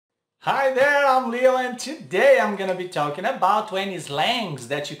Hi there, I'm Leo and today I'm gonna be talking about 20 slangs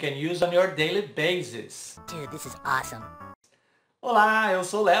that you can use on your daily basis. Dude, this is awesome. Olá, eu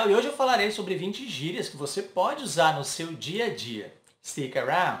sou o Léo e hoje eu falarei sobre 20 gírias que você pode usar no seu dia a dia. Stick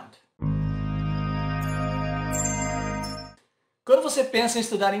around! Quando você pensa em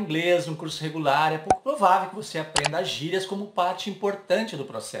estudar inglês num curso regular, é pouco provável que você aprenda as gírias como parte importante do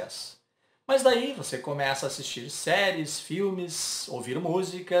processo. Mas daí você começa a assistir séries, filmes, ouvir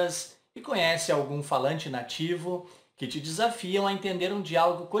músicas e conhece algum falante nativo que te desafiam a entender um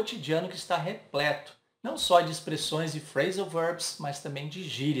diálogo cotidiano que está repleto, não só de expressões e phrasal verbs, mas também de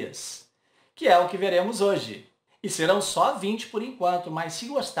gírias, que é o que veremos hoje. E serão só 20 por enquanto, mas se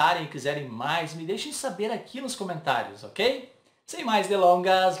gostarem e quiserem mais, me deixem saber aqui nos comentários, ok? Sem mais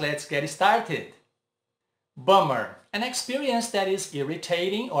delongas, let's get started! Bummer. An experience that is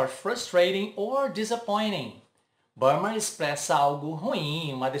irritating or frustrating or disappointing. Bummer expressa algo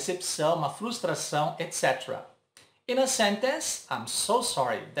ruim, uma decepção, uma frustração, etc. In a sentence, I'm so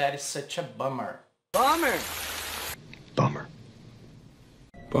sorry, that is such a bummer. Bummer. Bummer.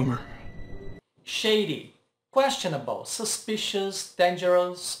 Bummer. Shady. Questionable, suspicious,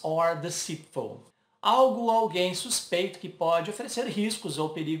 dangerous or deceitful. Algo ou alguém suspeito que pode oferecer riscos ou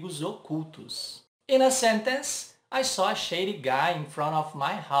perigos ocultos. In a sentence, I saw a shady guy in front of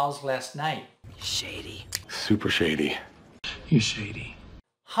my house last night. Shady. Super shady. He's shady.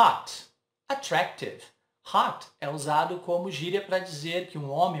 Hot. Attractive. Hot é usado como gíria para dizer que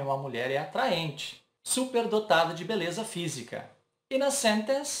um homem ou uma mulher é atraente, superdotado de beleza física. In a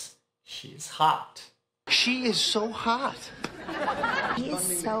sentence, she's hot. She is so hot. He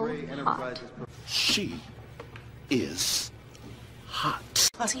is so hot. She is hot.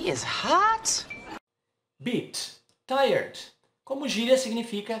 He is hot? Beat. Tired. Como gíria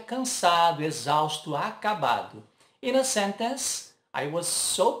significa cansado, exausto, acabado. In a sentence, I was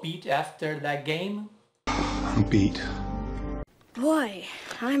so beat after that game. I'm beat. Boy,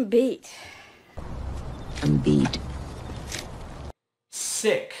 I'm beat. I'm beat.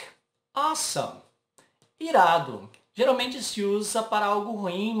 Sick. Awesome. Irado. Geralmente se usa para algo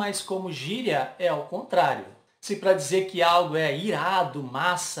ruim, mas como gíria é ao contrário. Se para dizer que algo é irado,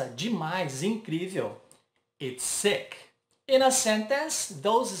 massa, demais, incrível, it's sick. In a sentence,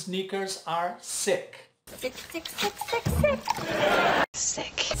 those sneakers are sick. Sick, sick, sick, sick, sick.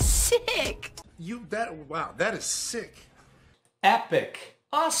 Sick. Sick. Wow, that is sick. Epic.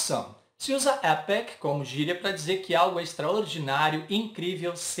 Awesome. Se usa epic como gíria para dizer que algo é extraordinário,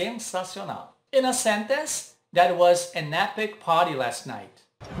 incrível, sensacional. In a sentence, that was an epic party last night.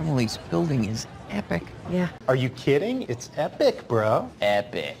 Emily's building is epic. Yeah. Are you kidding? It's epic, bro.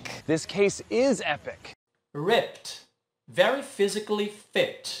 Epic. This case is epic. Ripped. Very physically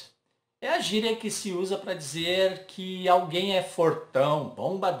fit. É a gíria que se usa para dizer que alguém é fortão,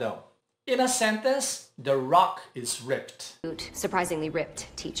 bombadão. In a sentence, the rock is ripped. Surprisingly ripped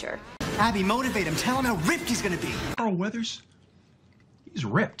teacher. Abby, motivate him. Tell him how ripped he's gonna be. Carl Weathers, he's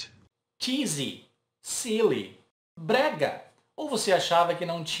ripped. Cheesy. Silly. Brega. Ou você achava que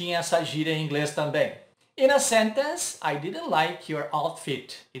não tinha essa gíria em inglês também? In a sentence, I didn't like your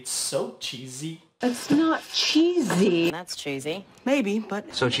outfit. It's so cheesy. It's not cheesy. That's cheesy. Maybe,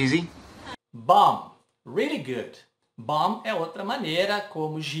 but So cheesy? Bomb. Really good. Bomb é outra maneira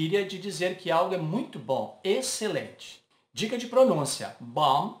como gíria de dizer que algo é muito bom, excelente. Dica de pronúncia.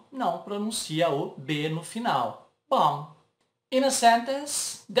 Bomb não pronuncia o B no final. Bomb. In a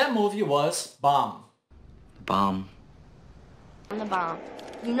sentence, that movie was bomb. Bomb. I'm the bomb.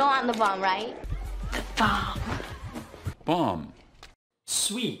 You know I'm the bomb, right? The bomb. Bomb.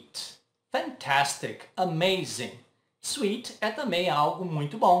 Sweet. Fantastic. Amazing. Sweet é também algo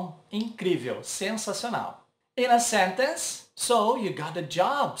muito bom, incrível, sensacional. In a sentence, so you got a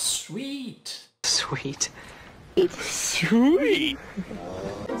job. Sweet. Sweet. It's sweet.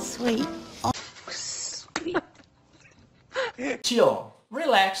 Sweet. Oh, sweet. Chill.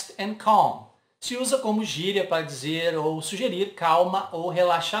 Relaxed and calm. Se usa como gíria para dizer ou sugerir calma ou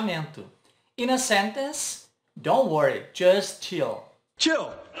relaxamento. In a sentence, don't worry, just chill.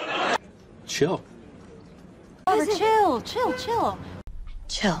 Chill. Chill. Chill, chill, chill.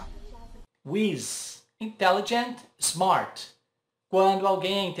 Chill. Whiz. Intelligent, smart. Quando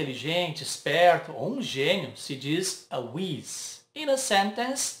alguém é inteligente, esperto ou um gênio, se diz a whiz. In a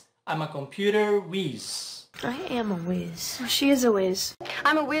sentence, I'm a computer whiz. I am a whiz. She is a whiz.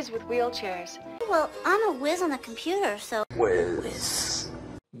 I'm a whiz with wheelchairs. Well, I'm a whiz on the computer, so...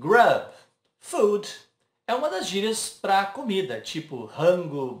 Grub. Food. É uma das gírias para comida, tipo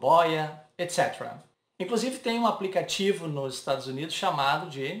rango, boia, etc. Inclusive tem um aplicativo nos Estados Unidos chamado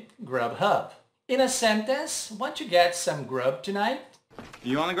de Grubhub. In a sentence, want to get some grub tonight?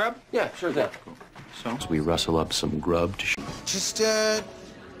 You want the grub? Yeah, sure thing. So? We rustle up some grub to Just,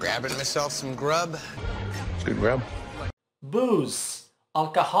 grabbing myself some grub. It's good grub. Booze,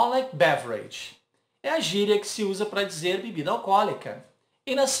 alcoholic beverage. É a gíria que se usa para dizer bebida alcoólica.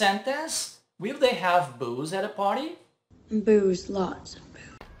 In a sentence, will they have booze at a party? Booze, lots of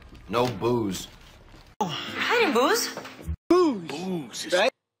booze. No booze. Hiding booze?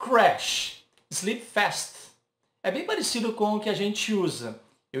 Crash, sleep fast. É bem parecido com o que a gente usa.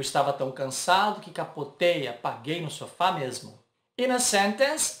 Eu estava tão cansado que capotei, apaguei no sofá mesmo. In a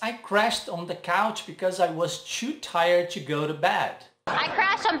sentence, I crashed on the couch because I was too tired to go to bed. I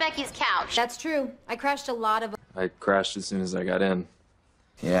crashed on Becky's couch. That's true. I crashed a lot of... I crashed as soon as I got in.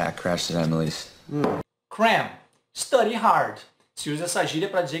 Yeah, I crashed at Emily's. Cram, study hard. Se usa essa gíria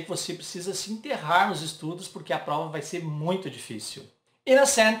para dizer que você precisa se enterrar nos estudos porque a prova vai ser muito difícil. In a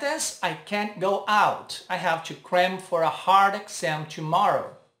sentence, I can't go out. I have to cram for a hard exam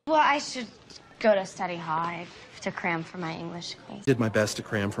tomorrow. Well, I should go to study hard to cram for my English class. Did my best to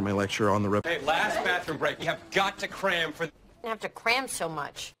cram for my lecture on the Hey, last bathroom break. You have got to cram for... I have to cram so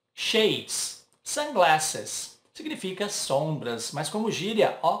much. Shades, sunglasses. Significa sombras, mas como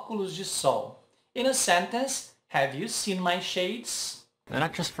gíria, óculos de sol. In a sentence, have you seen my shades? They're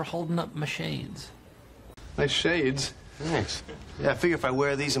not just for holding up my shades. Nice shades. Thanks. Yeah, I figure if I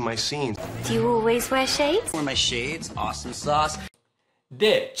wear these in my scenes. Do you always wear shades? Wear my shades, awesome sauce.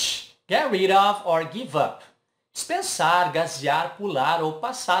 Ditch, get rid of or give up. Dispensar, gasear, pular ou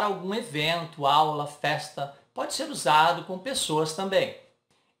passar algum evento, aula, festa, pode ser usado com pessoas também.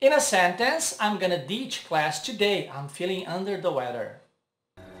 In a sentence, I'm gonna ditch class today. I'm feeling under the weather.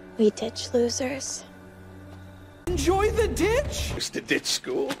 We ditch losers. Enjoy the ditch. It's the ditch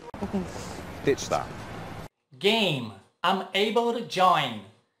school. Ditch that. Game, I'm able to join.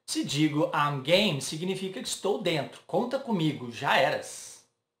 Se digo I'm game, significa que estou dentro. Conta comigo, já eras.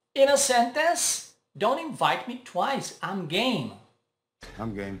 In a sentence, don't invite me twice. I'm game.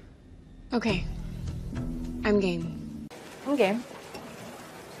 I'm game. Okay. I'm game. I'm game.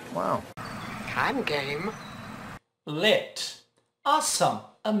 Wow. I'm game. Lit, awesome,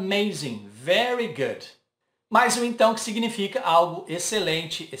 amazing, very good. Mais um então que significa algo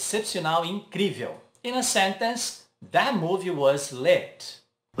excelente, excepcional e incrível. In a sentence, that movie was lit.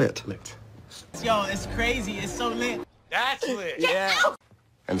 Lit. Yo, it's crazy. It's so lit. That's lit. Yeah.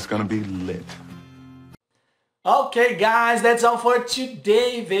 And it's gonna be lit. Okay guys, that's all for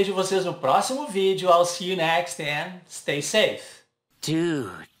today. Vejo vocês no próximo vídeo. I'll see you next and stay safe. Dude,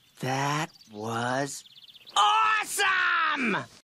 that was awesome!